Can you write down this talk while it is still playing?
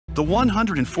The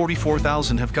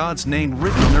 144,000 have God's name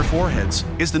written on their foreheads.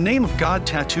 Is the name of God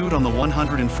tattooed on the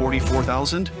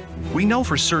 144,000? We know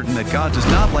for certain that God does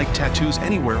not like tattoos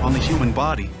anywhere on the human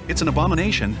body. It's an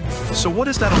abomination. So what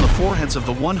is that on the foreheads of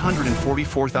the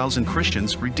 144,000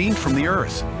 Christians redeemed from the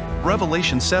earth?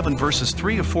 Revelation 7 verses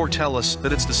 3 to 4 tell us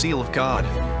that it's the seal of God.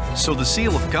 So the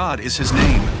seal of God is His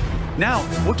name. Now,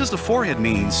 what does the forehead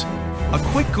means? A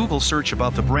quick Google search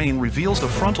about the brain reveals the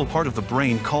frontal part of the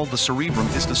brain called the cerebrum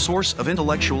is the source of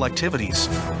intellectual activities.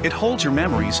 It holds your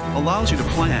memories, allows you to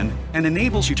plan, and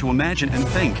enables you to imagine and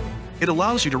think. It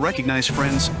allows you to recognize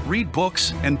friends, read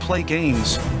books, and play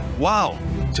games. Wow!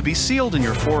 To be sealed in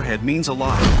your forehead means a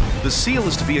lot. The seal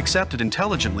is to be accepted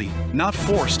intelligently, not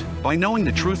forced, by knowing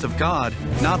the truth of God,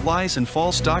 not lies and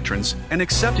false doctrines, and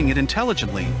accepting it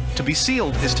intelligently. To be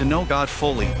sealed is to know God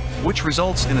fully, which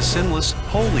results in a sinless,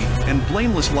 holy, and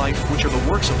blameless life, which are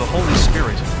the works of the Holy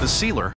Spirit, the sealer.